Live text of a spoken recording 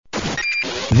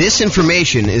This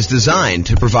information is designed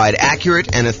to provide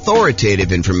accurate and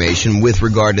authoritative information with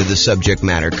regard to the subject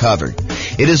matter covered.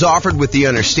 It is offered with the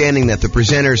understanding that the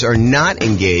presenters are not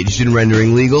engaged in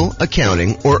rendering legal,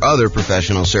 accounting, or other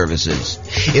professional services.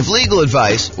 If legal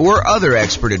advice or other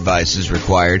expert advice is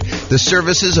required, the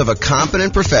services of a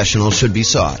competent professional should be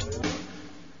sought.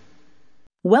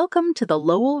 Welcome to the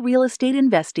Lowell Real Estate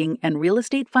Investing and Real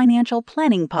Estate Financial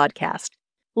Planning Podcast.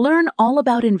 Learn all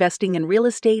about investing in real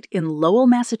estate in Lowell,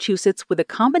 Massachusetts with a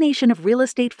combination of real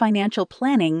estate financial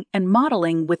planning and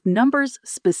modeling with numbers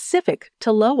specific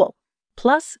to Lowell,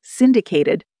 plus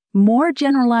syndicated, more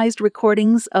generalized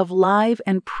recordings of live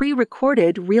and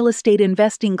pre-recorded real estate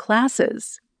investing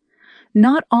classes.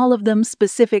 Not all of them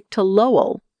specific to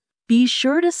Lowell. Be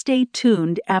sure to stay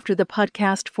tuned after the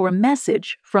podcast for a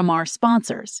message from our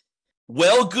sponsors.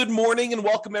 Well, good morning and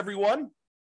welcome, everyone.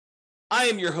 I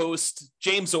am your host,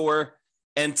 James Orr,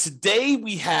 and today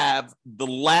we have the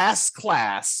last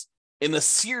class in the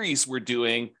series we're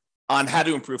doing on how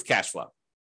to improve cash flow.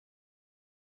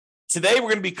 Today, we're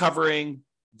going to be covering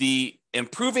the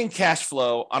improving cash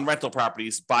flow on rental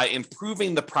properties by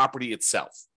improving the property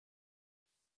itself.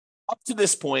 Up to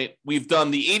this point, we've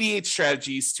done the 88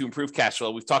 strategies to improve cash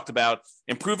flow. We've talked about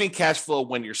improving cash flow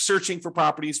when you're searching for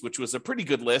properties, which was a pretty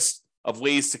good list of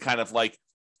ways to kind of like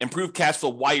improve cash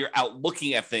flow while you're out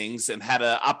looking at things and how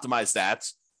to optimize that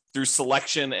through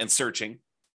selection and searching.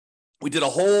 We did a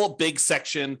whole big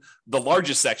section, the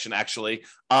largest section actually,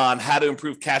 on how to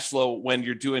improve cash flow when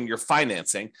you're doing your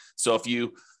financing. So if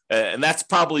you, and that's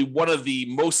probably one of the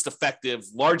most effective,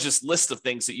 largest list of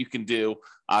things that you can do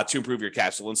to improve your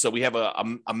cash flow. And so we have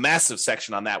a massive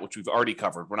section on that, which we've already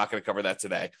covered. We're not going to cover that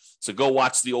today. So go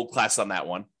watch the old class on that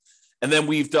one. And then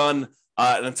we've done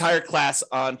an entire class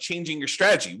on changing your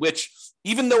strategy, which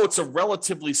even though it's a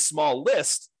relatively small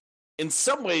list, in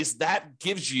some ways that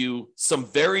gives you some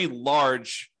very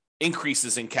large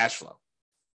increases in cash flow.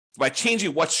 By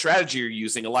changing what strategy you're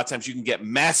using, a lot of times you can get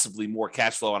massively more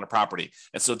cash flow on a property.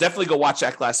 And so definitely go watch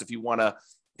that class if you want to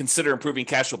consider improving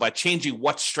cash flow by changing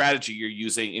what strategy you're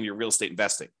using in your real estate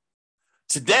investing.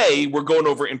 Today, we're going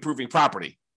over improving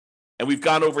property. And we've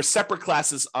gone over separate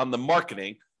classes on the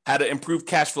marketing, how to improve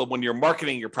cash flow when you're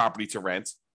marketing your property to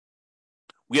rent.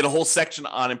 We had a whole section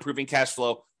on improving cash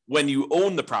flow when you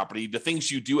own the property, the things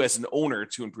you do as an owner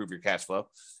to improve your cash flow.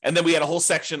 And then we had a whole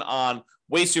section on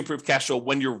ways to improve cash flow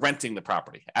when you're renting the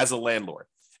property as a landlord.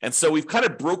 And so we've kind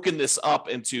of broken this up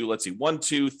into, 1,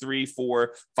 2, 3,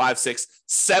 4, 5, 6,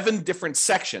 7 different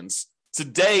sections.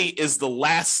 Today is the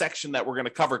last section that we're going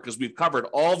to cover because we've covered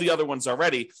all the other ones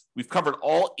already. We've covered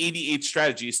all 88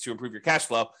 strategies to improve your cash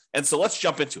flow. And so let's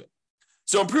jump into it.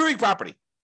 So improving property.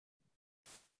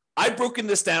 I've broken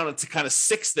this down into kind of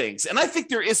 6 things. And I think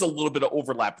there is a little bit of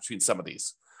overlap between some of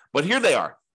these. But here they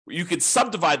are. You could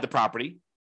subdivide the property.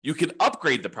 You could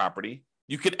upgrade the property.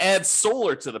 You could add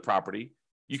solar to the property.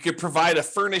 You could provide a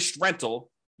furnished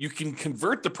rental. You can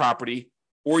convert the property,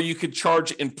 or you could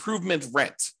charge improvement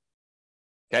rent.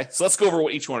 Okay, so let's go over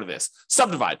what each one of this.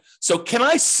 Subdivide. So can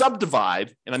I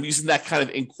subdivide, and I'm using that kind of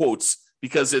in quotes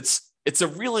because it's a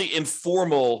really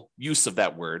informal use of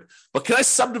that word, but can I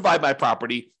subdivide my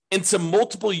property into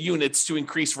multiple units to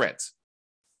increase rent?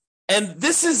 And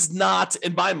this is not,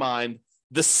 in my mind,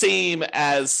 the same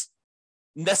as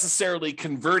necessarily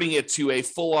converting it to a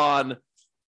full-on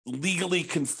legally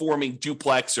conforming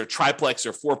duplex or triplex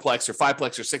or fourplex or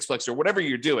fiveplex or sixplex or whatever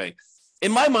you're doing.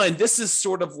 In my mind, this is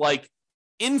sort of like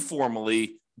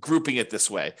informally grouping it this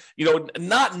way.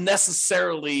 Not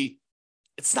necessarily,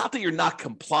 it's not that you're not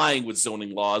complying with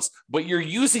zoning laws, but you're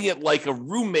using it like a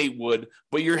roommate would,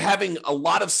 but you're having a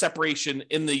lot of separation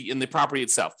in the property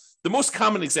itself. The most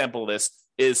common example of this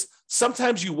is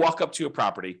sometimes you walk up to a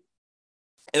property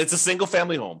and it's a single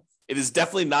family home. It is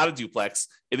definitely not a duplex.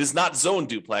 It is not zoned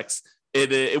duplex.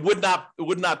 It would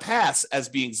not pass as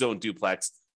being zoned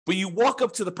duplex, but you walk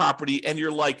up to the property and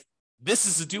you're like, this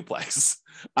is a duplex.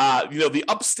 The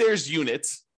upstairs unit,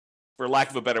 for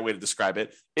lack of a better way to describe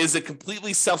it, is a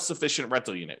completely self-sufficient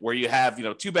rental unit where you have,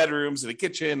 2 bedrooms and a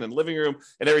kitchen and living room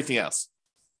and everything else.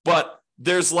 But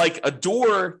there's like a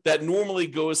door that normally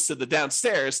goes to the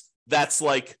downstairs that's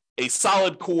like a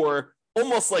solid core,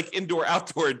 almost like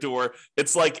indoor-outdoor door.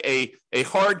 It's like a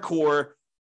hardcore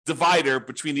divider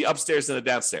between the upstairs and the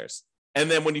downstairs. And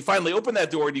then when you finally open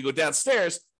that door and you go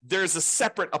downstairs, there's a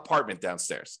separate apartment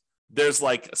downstairs. There's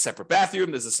like a separate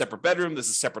bathroom. There's a separate bedroom. There's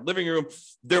a separate living room.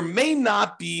 There may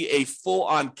not be a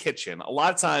full-on kitchen. A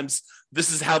lot of times, this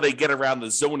is how they get around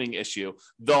the zoning issue.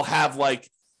 They'll have like,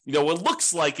 what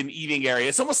looks like an eating area.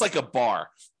 It's almost like a bar,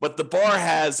 but the bar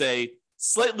has a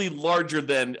slightly larger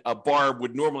than a bar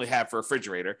would normally have for a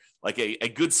refrigerator, like a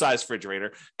good sized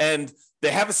refrigerator. And they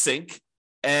have a sink,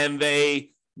 and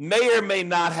they may or may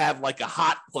not have like a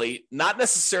hot plate, not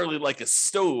necessarily like a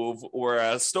stove or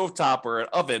a stovetop or an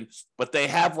oven, but they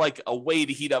have like a way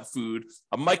to heat up food,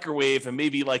 a microwave, and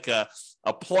maybe like a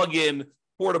plug-in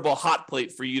portable hot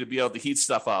plate for you to be able to heat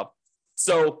stuff up.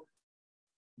 So,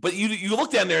 but you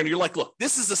look down there and you're like, look,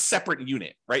 this is a separate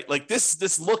unit, right? Like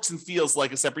this looks and feels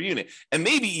like a separate unit. And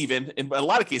maybe even in a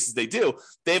lot of cases they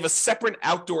have a separate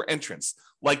outdoor entrance.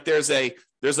 Like there's a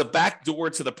back door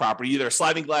to the property, either a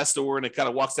sliding glass door and it kind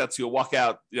of walks out to a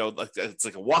walkout, like it's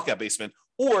like a walkout basement,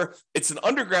 or it's an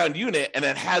underground unit and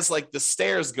it has like the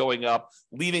stairs going up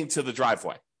leading to the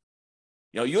driveway.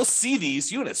 You'll see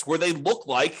these units where they look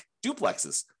like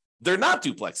duplexes. They're not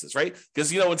duplexes, right?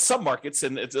 Because, in some markets,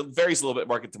 and it varies a little bit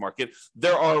market to market,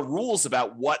 there are rules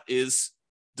about what is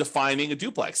defining a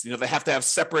duplex. They have to have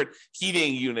separate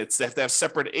heating units. They have to have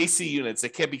separate AC units. They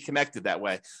can't be connected that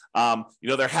way.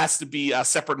 There has to be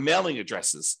separate mailing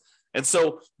addresses. And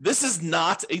so this is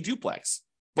not a duplex,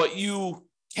 but you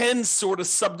can sort of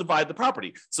subdivide the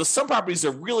property. So some properties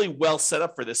are really well set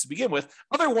up for this to begin with.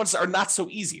 Other ones are not so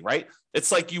easy, right?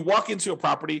 It's like you walk into a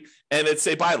property and it's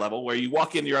a bi-level where you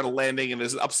walk in, you're on a landing and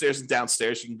there's an upstairs and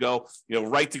downstairs. You can go,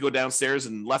 right to go downstairs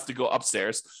and left to go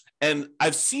upstairs. And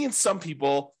I've seen some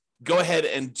people go ahead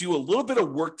and do a little bit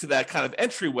of work to that kind of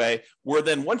entryway where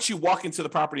then once you walk into the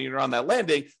property and you're on that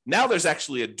landing, now there's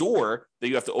actually a door that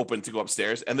you have to open to go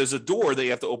upstairs. And there's a door that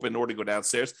you have to open in order to go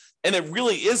downstairs. And it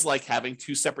really is like having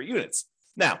two separate units.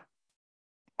 Now,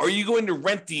 are you going to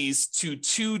rent these to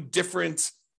two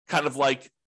different kind of like,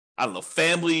 I don't know,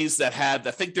 families that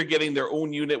think they're getting their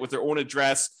own unit with their own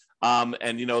address? And,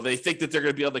 they think that they're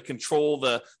going to be able to control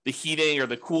the heating or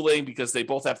the cooling because they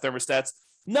both have thermostats.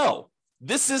 No.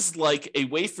 This is like a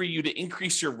way for you to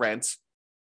increase your rent,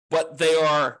 but they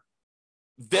are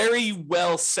very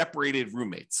well separated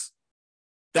roommates.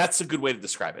 That's a good way to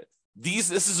describe it. This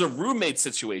is a roommate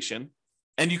situation,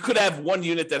 and you could have one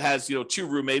unit that has, two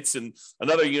roommates and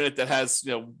another unit that has,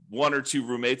 one or two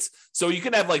roommates. So you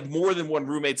can have like more than one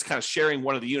roommates kind of sharing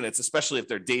one of the units, especially if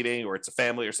they're dating or it's a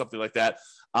family or something like that.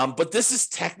 But this is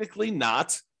technically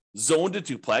not zoned to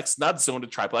duplex, not zoned to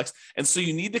triplex. And so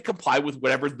you need to comply with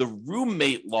whatever the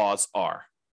roommate laws are.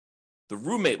 The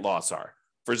roommate laws are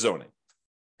for zoning.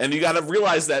 And you got to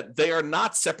realize that they are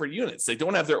not separate units. They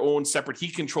don't have their own separate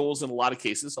heat controls in a lot of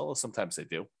cases, although sometimes they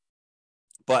do.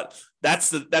 But that's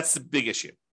the big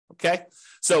issue. Okay.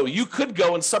 So you could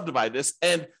go and subdivide this.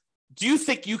 And do you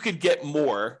think you could get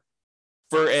more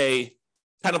for a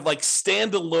kind of like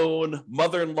standalone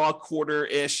mother-in-law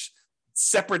quarter-ish,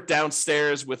 separate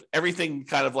downstairs with everything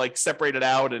kind of like separated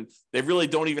out, and they really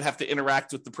don't even have to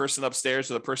interact with the person upstairs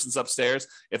or the person's upstairs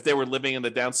if they were living in the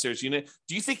downstairs unit?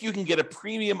 Do you think you can get a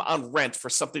premium on rent for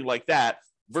something like that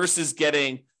versus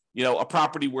getting, a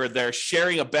property where they're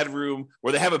sharing a bedroom,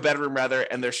 where they have a bedroom rather,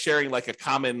 and they're sharing like a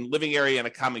common living area and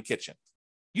a common kitchen?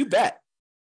 You bet.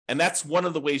 And that's one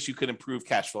of the ways you can improve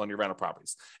cash flow on your rental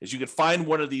properties, is you could find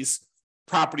one of these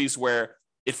properties where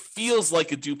it feels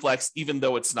like a duplex, even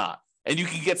though it's not. And you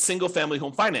can get single family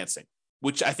home financing,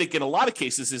 which I think in a lot of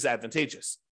cases is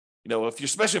advantageous.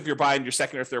 Especially if you're buying your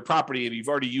second or third property and you've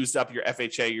already used up your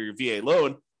FHA or your VA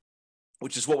loan,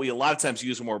 which is what we a lot of times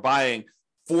use when we're buying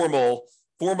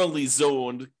formally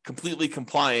zoned, completely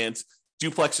compliant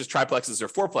duplexes, triplexes, or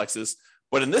fourplexes.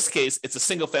 But in this case, it's a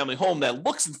single family home that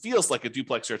looks and feels like a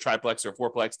duplex or a triplex or a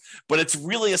fourplex, but it's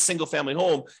really a single family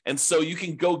home. And so you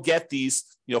can go get these,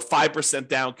 5%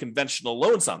 down conventional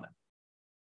loans on them.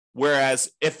 Whereas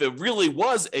if it really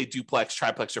was a duplex,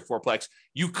 triplex, or fourplex,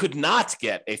 you could not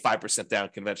get a 5% down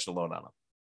conventional loan on them.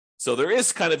 So there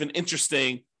is kind of an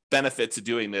interesting benefit to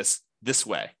doing this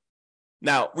way.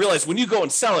 Now, realize when you go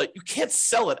and sell it, you can't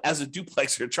sell it as a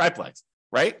duplex or a triplex,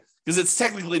 right? Because it's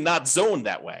technically not zoned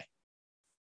that way.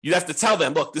 You'd have to tell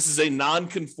them, look, this is a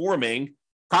non-conforming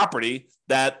property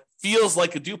that feels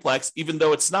like a duplex, even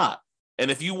though it's not. And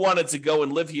if you wanted to go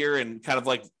and live here and kind of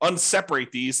like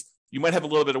unseparate these, you might have a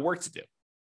little bit of work to do.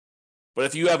 But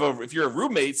if you're a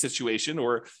roommate situation,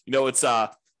 or, it's,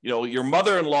 your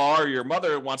mother-in-law or your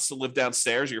mother wants to live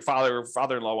downstairs, or your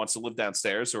father-in-law wants to live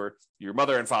downstairs, or your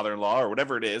mother and father-in-law, or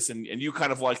whatever it is, and you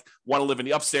kind of like want to live in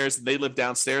the upstairs and they live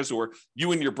downstairs, or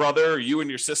you and your brother, or you and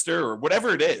your sister, or whatever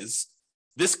it is,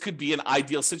 this could be an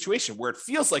ideal situation where it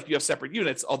feels like you have separate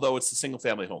units, although it's a single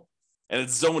family home and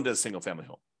it's zoned as a single family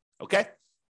home. Okay.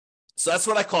 So that's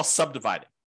what I call subdividing.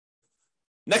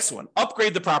 Next one,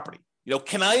 upgrade the property.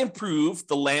 Can I improve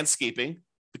the landscaping,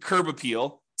 the curb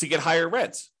appeal to get higher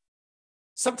rents?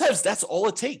 Sometimes that's all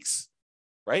it takes,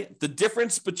 right? The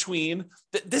difference between,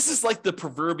 this is like the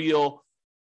proverbial,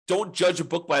 don't judge a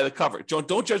book by the cover. Don't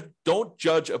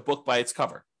judge a book by its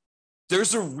cover.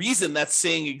 There's a reason that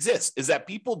saying exists, is that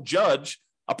people judge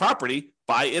a property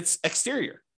by its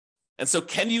exterior. And so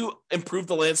can you improve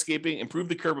the landscaping, improve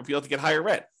the curb appeal to get higher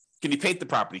rent? Can you paint the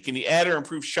property? Can you add or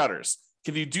improve shutters?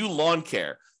 Can you do lawn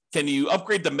care? Can you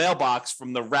upgrade the mailbox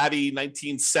from the ratty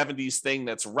 1970s thing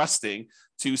that's rusting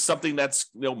to something that's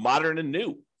modern and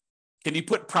new? Can you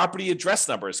put property address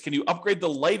numbers? Can you upgrade the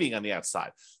lighting on the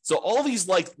outside? So all these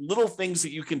like little things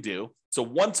that you can do. So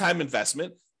one-time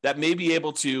investment that may be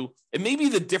able to, it may be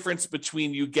the difference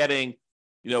between you getting,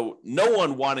 no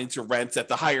one wanting to rent at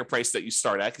the higher price that you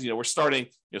start at. Because, we're starting,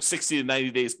 60 to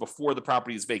 90 days before the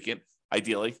property is vacant,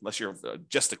 ideally, unless you're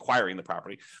just acquiring the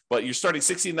property. But you're starting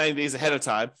 60 to 90 days ahead of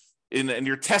time and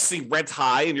you're testing rent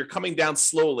high and you're coming down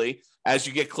slowly as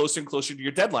you get closer and closer to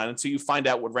your deadline until you find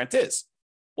out what rent is.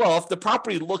 Well, if the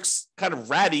property looks kind of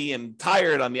ratty and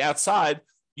tired on the outside,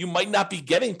 you might not be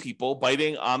getting people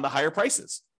biting on the higher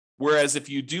prices. Whereas if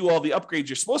you do all the upgrades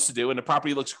you're supposed to do and the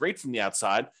property looks great from the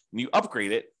outside and you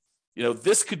upgrade it,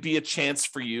 this could be a chance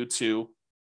for you to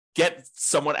get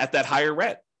someone at that higher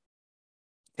rent.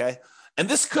 Okay. And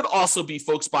this could also be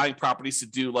folks buying properties to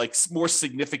do like more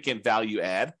significant value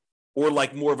add, or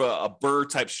like more of a BRRRR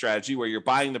type strategy where you're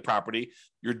buying the property,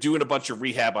 you're doing a bunch of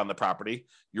rehab on the property,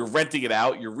 you're renting it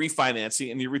out, you're refinancing,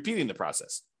 and you're repeating the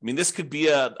process. I mean, this could be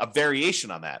a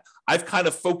variation on that. I've kind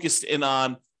of focused in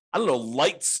on,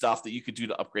 light stuff that you could do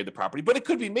to upgrade the property, but it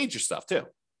could be major stuff too.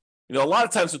 A lot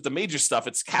of times with the major stuff,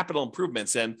 it's capital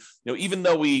improvements. And, even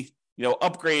though we,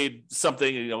 upgrade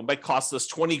something, it might cost us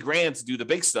 20 grand to do the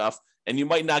big stuff, and you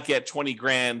might not get 20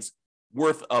 grand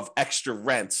worth of extra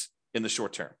rent in the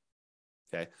short term.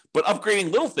 Okay. But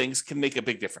upgrading little things can make a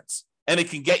big difference, and it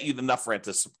can get you enough rent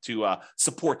to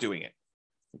support doing it.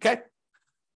 Okay.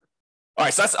 All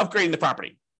right. So that's upgrading the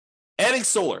property. Adding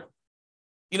solar.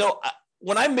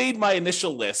 When I made my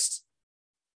initial list,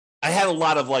 I had a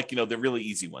lot of the really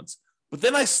easy ones. But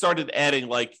then I started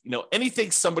adding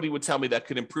anything somebody would tell me that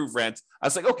could improve rent. I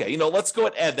was like, okay, let's go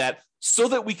and add that so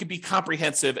that we could be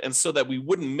comprehensive and so that we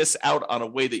wouldn't miss out on a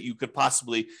way that you could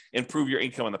possibly improve your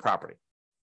income on the property.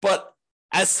 But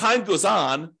as time goes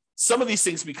on, some of these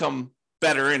things become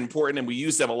better and important and we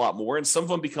use them a lot more. And some of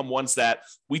them become ones that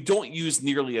we don't use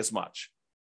nearly as much.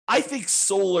 I think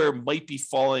solar might be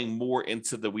falling more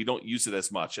into the we don't use it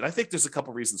as much. And I think there's a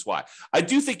couple of reasons why. I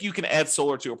do think you can add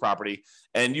solar to a property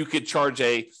and you could charge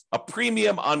a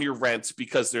premium on your rent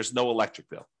because there's no electric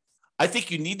bill. I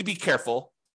think you need to be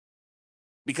careful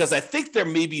because I think there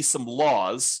may be some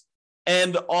laws,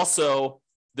 and also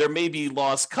there may be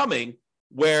laws coming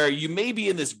where you may be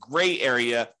in this gray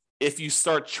area if you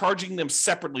start charging them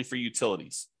separately for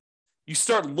utilities. You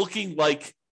start looking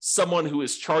like someone who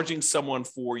is charging someone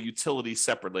for utilities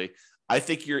separately. I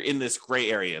think you're in this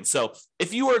gray area. And so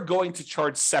if you are going to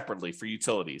charge separately for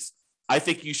utilities, I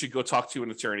think you should go talk to an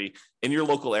attorney in your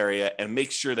local area and make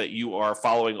sure that you are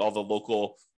following all the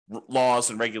local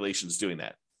laws and regulations doing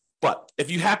that. But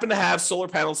if you happen to have solar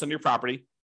panels on your property,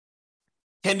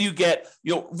 can you get,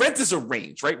 rent is a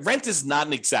range, right? Rent is not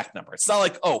an exact number. It's not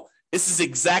like, oh, this is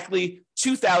exactly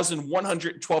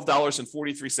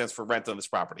 $2,112.43 for rent on this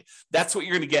property. That's what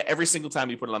you're going to get every single time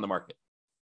you put it on the market.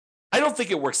 I don't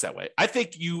think it works that way. I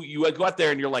think you go out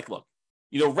there and you're like, look,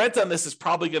 rent on this is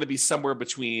probably going to be somewhere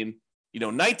between,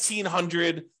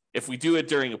 $1,900 if we do it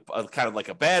during a kind of like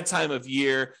a bad time of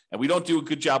year and we don't do a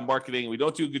good job marketing, we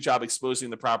don't do a good job exposing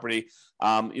the property,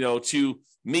 to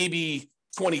maybe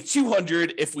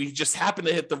 $2,200 if we just happen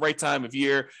to hit the right time of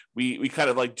year. We kind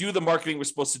of do the marketing we're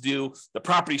supposed to do. The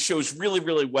property shows really,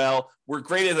 really well. We're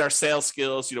great at our sales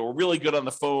skills. We're really good on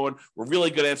the phone. We're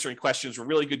really good answering questions. We're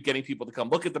really good getting people to come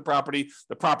look at the property.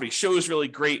 The property shows really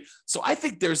great. So I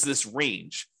think there's this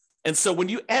range. And so when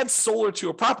you add solar to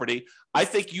a property, I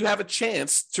think you have a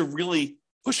chance to really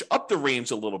push up the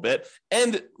range a little bit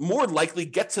and more likely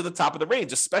get to the top of the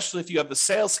range, especially if you have the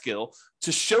sales skill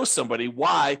to show somebody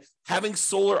why having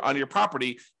solar on your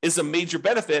property is a major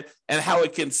benefit and how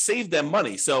it can save them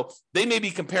money. So they may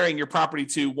be comparing your property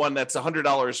to one that's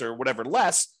 $100 or whatever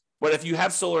less, but if you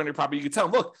have solar on your property, you can tell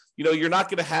them, look, you're not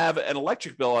going to have an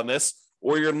electric bill on this,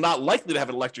 or you're not likely to have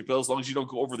an electric bill as long as you don't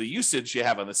go over the usage you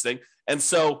have on this thing. And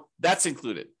so that's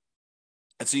included.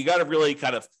 And so you got to really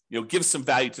kind of, give some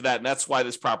value to that. And that's why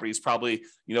this property is probably,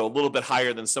 a little bit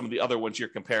higher than some of the other ones you're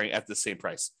comparing at the same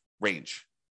price range.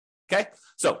 Okay.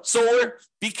 So solar,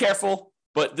 be careful,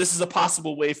 but this is a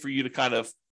possible way for you to kind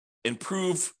of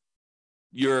improve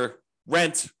your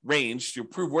rent range to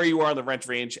prove where you are on the rent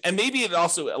range. And maybe it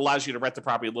also allows you to rent the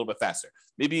property a little bit faster.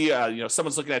 Maybe,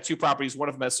 someone's looking at two properties, one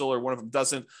of them has solar, one of them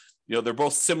doesn't. They're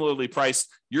both similarly priced.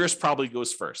 Yours probably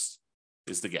goes first,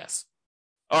 is the guess.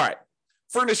 All right,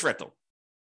 furnished rental.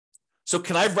 So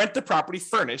can I rent the property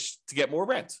furnished to get more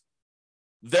rent?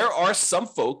 There are some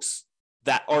folks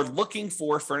that are looking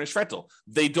for furnished rental.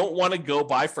 They don't want to go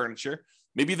buy furniture.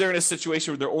 Maybe they're in a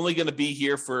situation where they're only going to be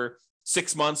here for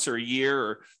 6 months or a year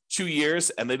or 2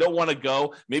 years, and they don't want to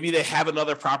go. Maybe they have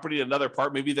another property in another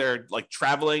part. Maybe they're like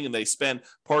traveling and they spend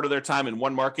part of their time in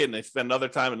one market and they spend another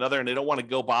time in another, and they don't want to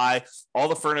go buy all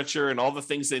the furniture and all the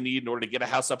things they need in order to get a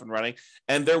house up and running.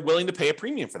 And they're willing to pay a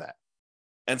premium for that.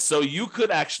 And so you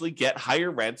could actually get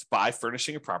higher rent by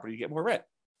furnishing a property to get more rent.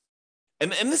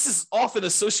 And this is often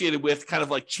associated with kind of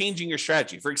like changing your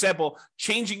strategy. For example,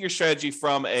 changing your strategy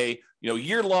from a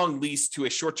year-long lease to a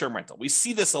short-term rental. We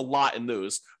see this a lot in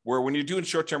those where when you're doing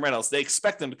short-term rentals, they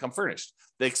expect them to come furnished.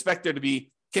 They expect there to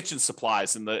be kitchen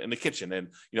supplies in the kitchen and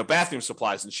bathroom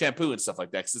supplies and shampoo and stuff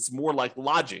like that. Because it's more like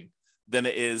lodging than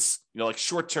it is like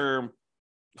short-term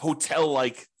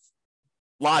hotel-like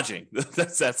lodging.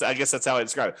 That's I guess that's how I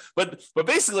describe it. But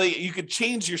basically, you could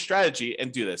change your strategy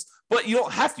and do this, but you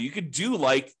don't have to. You could do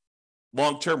like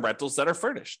long-term rentals that are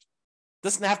furnished. It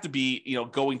doesn't have to be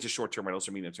going to short-term rentals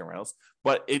or medium-term rentals,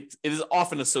 but it is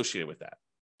often associated with that.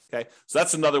 Okay, so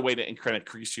that's another way to kind of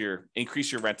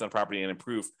increase your rent on property and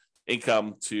improve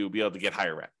income to be able to get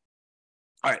higher rent.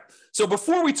 All right. So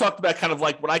before we talked about kind of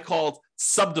like what I called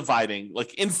subdividing,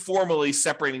 like informally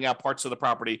separating out parts of the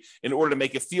property in order to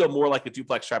make it feel more like a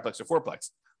duplex, triplex, or fourplex.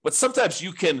 But sometimes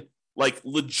you can like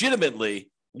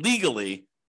legitimately, legally,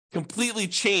 completely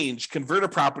convert a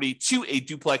property to a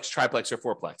duplex, triplex, or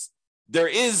fourplex. There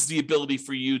is the ability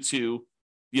for you to,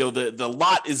 the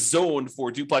lot is zoned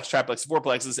for duplex, triplex,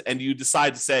 fourplexes, and you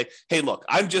decide to say, hey, look,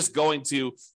 I'm just going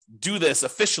to do this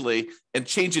officially and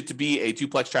change it to be a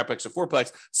duplex, triplex, or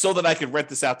fourplex so that I can rent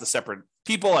this out to separate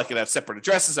people. I can have separate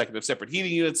addresses. I can have separate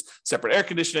heating units, separate air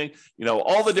conditioning.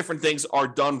 All the different things are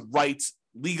done right,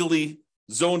 legally,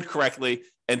 zoned correctly,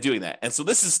 and doing that. And so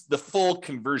this is the full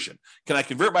conversion. Can I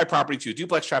convert my property to a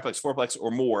duplex, triplex, fourplex,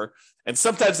 or more? And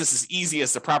sometimes this is easy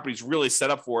as the property is really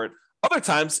set up for it. Other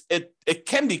times it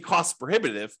can be cost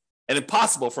prohibitive and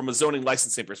impossible from a zoning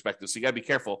licensing perspective. So you got to be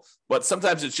careful, but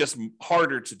sometimes it's just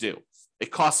harder to do.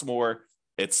 It costs more,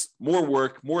 it's more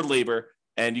work, more labor,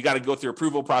 and you got to go through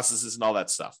approval processes and all that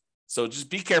stuff. So just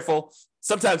be careful.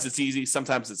 Sometimes it's easy,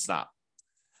 sometimes it's not.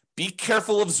 Be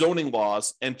careful of zoning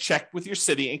laws and check with your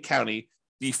city and county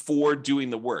before doing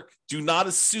the work. Do not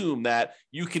assume that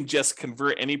you can just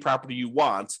convert any property you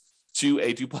want to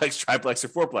a duplex, triplex, or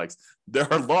fourplex.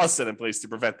 There are laws set in place to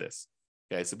prevent this.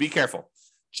 Okay, so be careful.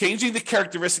 Changing the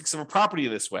characteristics of a property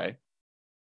in this way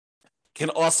can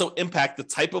also impact the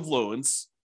type of loans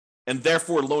and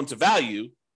therefore loan to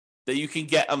value that you can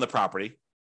get on the property.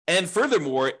 And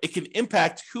furthermore, it can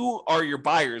impact who are your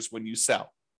buyers when you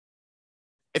sell.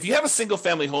 If you have a single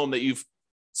family home that you've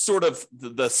sort of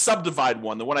the subdivide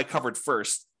one, the one I covered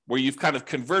first, where you've kind of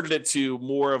converted it to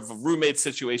more of a roommate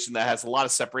situation that has a lot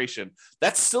of separation,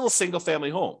 that's still a single family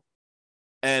home.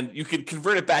 And you can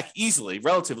convert it back easily,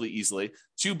 relatively easily,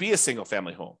 to be a single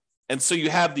family home. And so you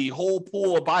have the whole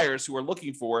pool of buyers who are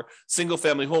looking for single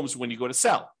family homes when you go to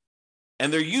sell.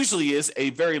 And there usually is a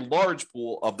very large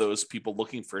pool of those people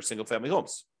looking for single family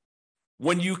homes.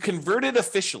 When you convert it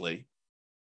officially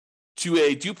to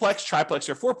a duplex, triplex,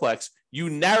 or fourplex, you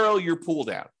narrow your pool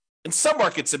down. In some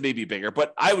markets, it may be bigger,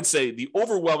 but I would say the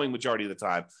overwhelming majority of the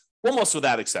time, almost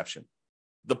without exception,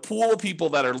 the pool of people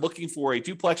that are looking for a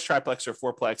duplex, triplex, or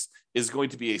fourplex is going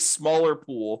to be a smaller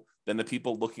pool than the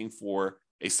people looking for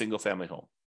a single family home.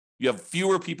 You have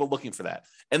fewer people looking for that.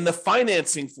 And the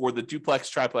financing for the duplex,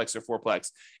 triplex, or fourplex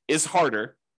is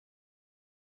harder,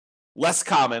 less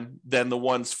common than the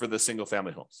ones for the single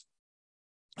family homes.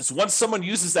 So once someone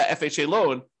uses that FHA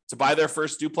loan to buy their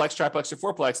first duplex, triplex, or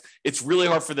fourplex, it's really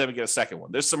hard for them to get a second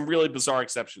one. There's some really bizarre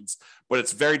exceptions, but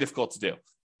it's very difficult to do.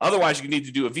 Otherwise, you need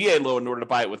to do a VA loan in order to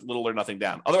buy it with little or nothing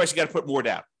down. Otherwise, you got to put more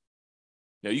down.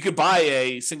 You could buy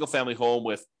a single family home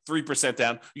with 3%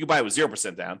 down. You could buy it with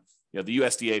 0% down. The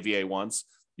USDA VA ones.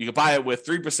 You could buy it with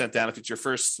 3% down if it's your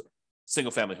first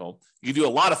single family home. You can do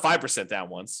a lot of 5% down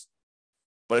ones.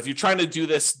 But if you're trying to do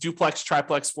this duplex,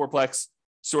 triplex, fourplex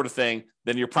sort of thing,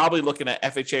 then you're probably looking at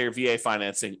FHA or VA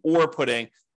financing or putting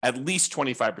at least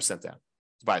 25% down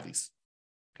to buy these.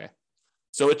 Okay.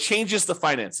 So it changes the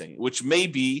financing, which may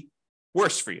be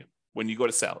worse for you when you go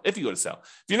to sell, if you go to sell.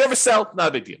 If you never sell, not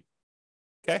a big deal.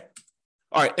 Okay.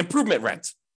 All right. Improvement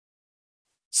rent.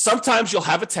 Sometimes you'll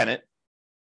have a tenant.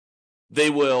 They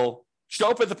will show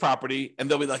up at the property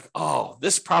and they'll be like, oh,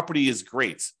 this property is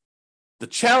great. The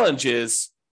challenge is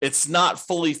it's not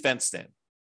fully fenced in.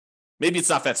 Maybe it's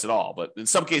not fenced at all, but in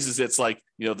some cases it's like,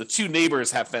 the two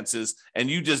neighbors have fences and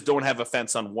you just don't have a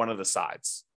fence on one of the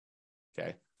sides.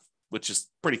 Okay. Which is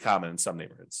pretty common in some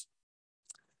neighborhoods.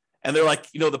 And they're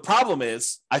like, the problem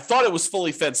is I thought it was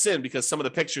fully fenced in because some of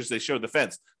the pictures they showed the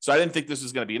fence. So I didn't think this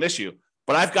was going to be an issue,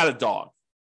 but I've got a dog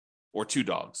or two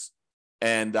dogs.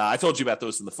 And I told you about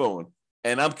those on the phone.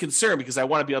 And I'm concerned because I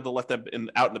want to be able to let them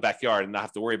out in the backyard and not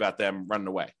have to worry about them running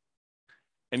away.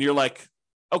 And you're like,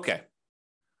 okay,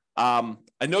 I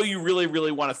know you really,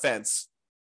 really want a fence.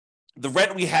 The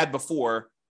rent we had before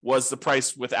was the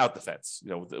price without the fence,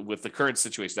 with the current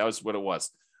situation. That was what it was.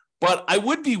 But I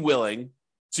would be willing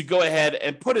to go ahead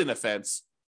and put in a fence,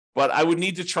 but I would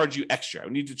need to charge you extra. I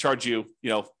would need to charge you,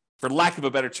 for lack of a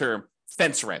better term,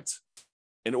 fence rent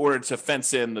in order to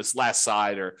fence in this last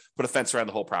side or put a fence around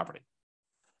the whole property.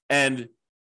 And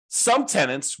some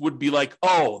tenants would be like,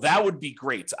 oh, that would be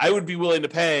great. I would be willing to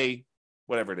pay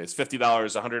whatever it is, $50,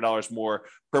 $100 more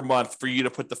per month for you to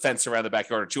put the fence around the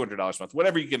backyard, or $200 a month,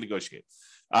 whatever you can negotiate,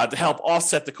 to help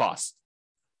offset the cost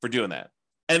for doing that.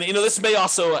 And, this may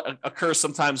also occur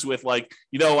sometimes with like,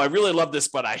 I really love this,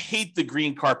 but I hate the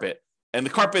green carpet. And the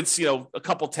carpet's, a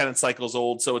couple tenant cycles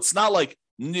old. So it's not like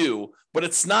new, but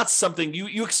it's not something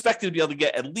you expected to be able to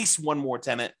get at least one more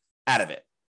tenant out of it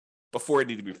before it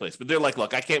needed to be replaced. But they're like,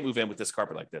 look, I can't move in with this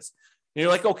carpet like this. And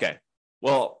you're like, okay,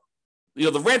 well,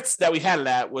 the rent that we had it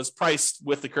at was priced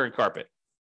with the current carpet.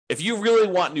 If you really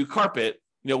want new carpet,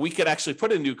 we could actually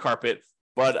put in new carpet,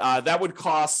 but that would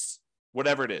cost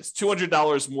whatever it is,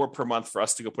 $200 more per month for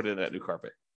us to go put in that new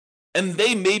carpet. And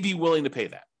they may be willing to pay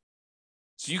that.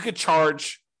 So you could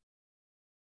charge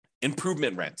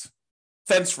improvement rent,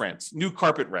 fence rent, new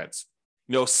carpet rent,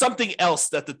 something else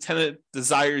that the tenant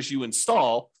desires you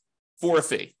install for a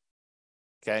fee.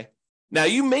 Okay. Now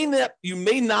you may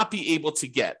not be able to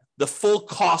get the full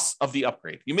cost of the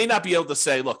upgrade. You may not be able to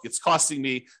say, look, it's costing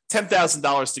me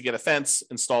 $10,000 to get a fence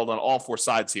installed on all four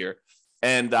sides here.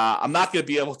 And I'm not going to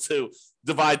be able to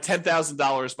divide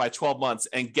 $10,000 by 12 months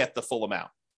and get the full amount.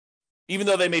 Even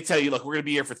though they may tell you, look, we're going to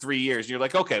be here for 3 years. And you're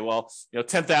like, okay, well,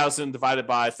 10,000 divided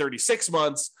by 36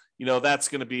 months, that's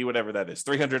going to be whatever that is,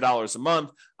 $300 a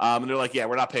month. And they're like, yeah,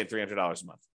 we're not paying $300 a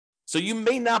month. So you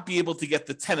may not be able to get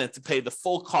the tenant to pay the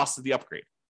full cost of the upgrade.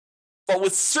 But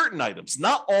with certain items,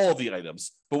 not all of the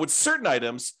items, but with certain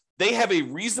items, they have a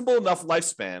reasonable enough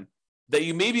lifespan that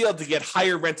you may be able to get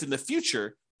higher rent in the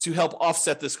future to help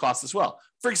offset this cost as well.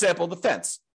 For example, the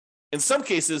fence. In some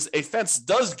cases, a fence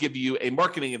does give you a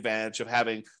marketing advantage of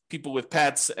having people with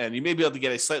pets, and you may be able to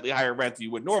get a slightly higher rent than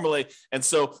you would normally. And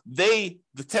so the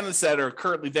tenants that are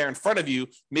currently there in front of you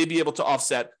may be able to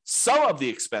offset some of the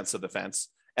expense of the fence.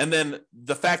 And then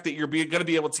the fact that you're going to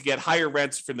be able to get higher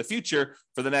rents for the future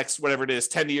for the next, whatever it is,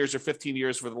 10 years or 15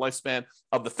 years for the lifespan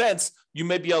of the fence, you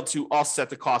may be able to offset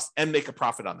the cost and make a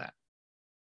profit on that.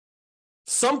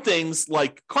 Some things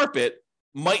like carpet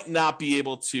might not be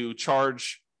able to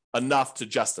charge enough to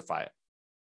justify it.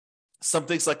 Some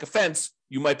things like a fence,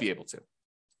 you might be able to.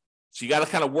 So you got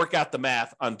to kind of work out the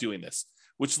math on doing this,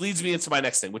 which leads me into my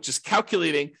next thing, which is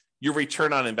calculating your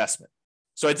return on investment.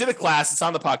 So I did a class, it's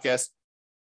on the podcast.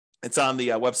 It's on the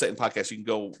website and podcast. You can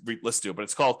go listen to it, but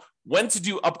it's called When to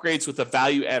Do Upgrades with a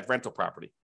Value Add Rental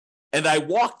Property. And I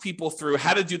walk people through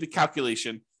how to do the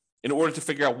calculation in order to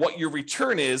figure out what your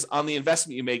return is on the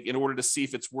investment you make in order to see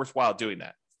if it's worthwhile doing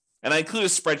that. And I include a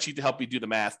spreadsheet to help you do the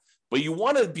math, but you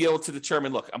want to be able to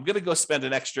determine, look, I'm going to go spend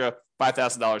an extra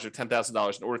 $5,000 or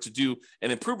 $10,000 in order to do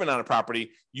an improvement on a property.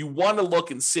 You want to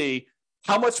look and see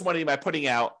how much money am I putting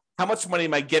out? How much money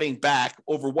am I getting back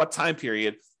over what time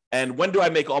period? And when do I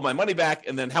make all my money back?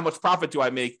 And then how much profit do I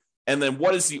make? And then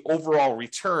what is the overall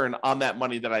return on that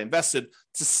money that I invested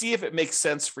to see if it makes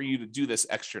sense for you to do this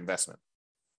extra investment?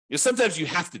 Sometimes you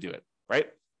have to do it, right?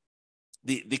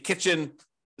 The kitchen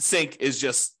sink is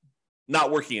just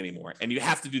not working anymore and you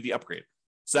have to do the upgrade.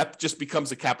 So that just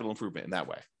becomes a capital improvement in that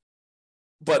way.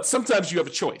 But sometimes you have a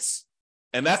choice.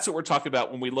 And that's what we're talking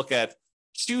about when we look at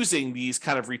choosing these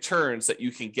kind of returns that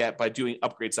you can get by doing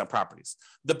upgrades on properties.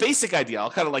 The basic idea, I'll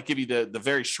kind of like give you the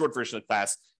very short version of the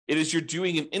class. It is you're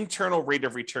doing an internal rate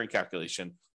of return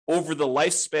calculation over the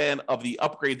lifespan of the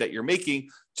upgrade that you're making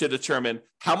to determine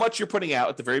how much you're putting out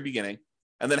at the very beginning,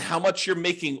 and then how much you're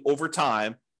making over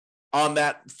time on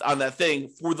that thing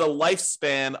for the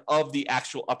lifespan of the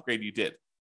actual upgrade you did.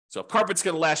 So if carpet's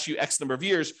going to last you X number of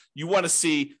years, you want to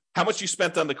see how much you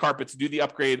spent on the carpet to do the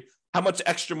upgrade, how much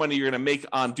extra money you're going to make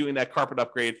on doing that carpet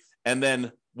upgrade. And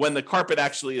then when the carpet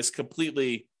actually is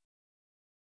completely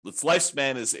its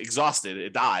lifespan is exhausted,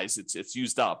 it dies, it's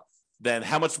used up, then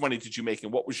how much money did you make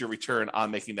and what was your return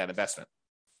on making that investment?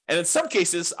 And in some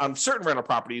cases, on certain rental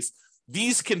properties,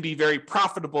 these can be very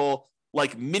profitable,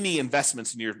 like mini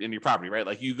investments in your property, right?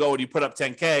 Like you go and you put up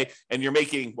 10K and you're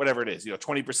making whatever it is,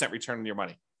 20% return on your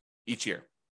money each year.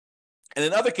 And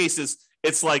in other cases,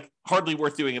 it's like hardly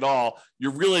worth doing at all.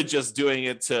 You're really just doing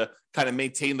it to kind of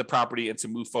maintain the property and to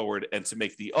move forward and to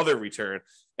make the other return.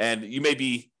 And you may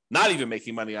be not even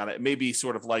making money on it. It may be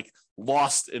sort of like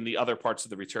lost in the other parts of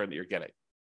the return that you're getting.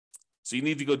 So you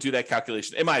need to go do that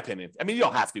calculation, in my opinion. I mean, you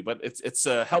don't have to, but it's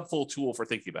a helpful tool for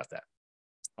thinking about that.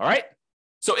 All right.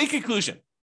 So in conclusion,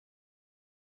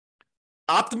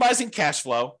 optimizing cash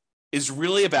flow is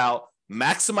really about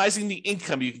maximizing the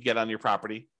income you can get on your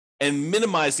property and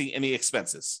minimizing any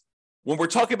expenses. When we're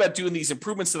talking about doing these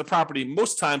improvements to the property,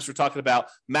 most times we're talking about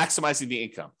maximizing the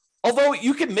income. Although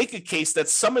you can make a case that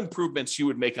some improvements you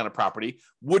would make on a property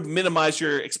would minimize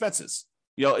your expenses.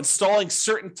 Installing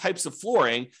certain types of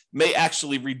flooring may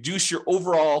actually reduce your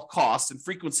overall cost and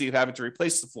frequency of having to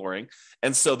replace the flooring.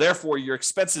 And so therefore your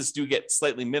expenses do get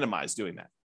slightly minimized doing that.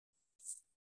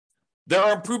 There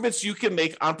are improvements you can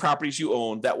make on properties you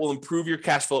own that will improve your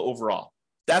cash flow overall.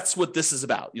 That's what this is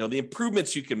about. The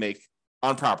improvements you can make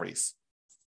on properties.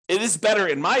 It is better,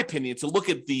 in my opinion, to look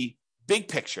at the big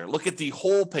picture, look at the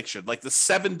whole picture, like the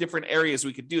 7 different areas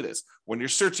we could do this. When you're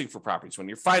searching for properties, when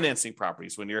you're financing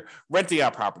properties, when you're renting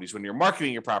out properties, when you're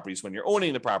marketing your properties, when you're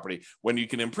owning the property, when you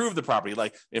can improve the property,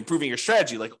 like improving your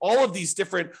strategy, like all of these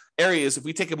different areas. If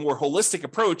we take a more holistic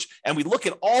approach and we look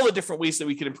at all the different ways that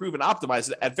we can improve and optimize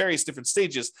it at various different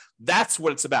stages, that's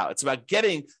what it's about. It's about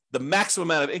getting the maximum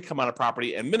amount of income on a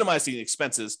property and minimizing the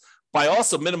expenses by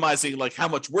also minimizing like how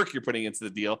much work you're putting into the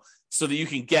deal so that you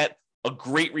can get a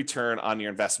great return on your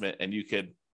investment, and you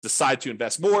could decide to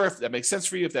invest more if that makes sense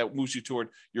for you, if that moves you toward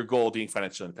your goal of being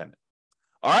financially independent.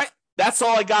 All right, that's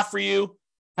all I got for you.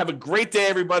 Have a great day,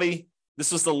 everybody.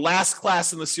 This was the last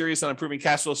class in the series on improving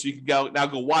cash flow, so you can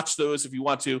go watch those if you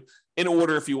want to, in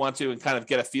order if you want to, and kind of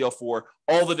get a feel for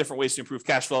all the different ways to improve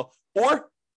cash flow.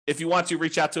 Or if you want to,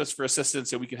 reach out to us for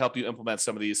assistance, and we can help you implement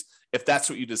some of these if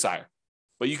that's what you desire.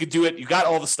 But you could do it. You got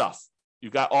all the stuff.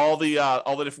 You've got all the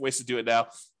different ways to do it now.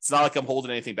 It's not like I'm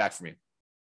holding anything back from you.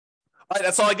 All right,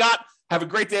 that's all I got. Have a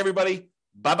great day, everybody.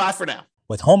 Bye-bye for now.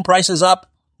 With home prices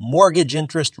up, mortgage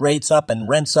interest rates up, and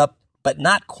rents up, but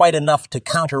not quite enough to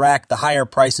counteract the higher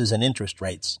prices and interest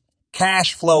rates,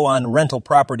 cash flow on rental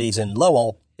properties in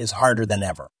Lowell is harder than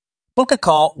ever. Book a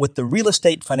call with the Real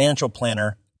Estate Financial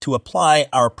Planner to apply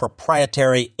our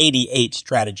proprietary 88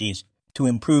 strategies to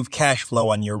improve cash flow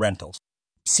on your rentals.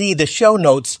 See the show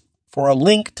notes for a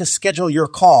link to schedule your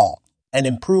call and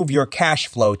improve your cash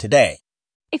flow today.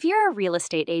 If you're a real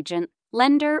estate agent,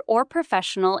 lender, or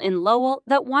professional in Lowell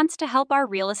that wants to help our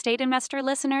real estate investor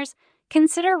listeners,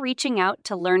 consider reaching out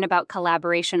to learn about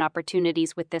collaboration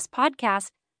opportunities with this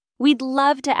podcast. We'd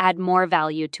love to add more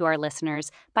value to our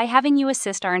listeners by having you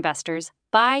assist our investors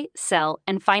buy, sell,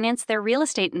 and finance their real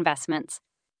estate investments.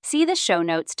 See the show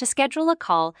notes to schedule a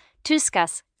call to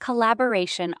discuss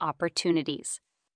collaboration opportunities.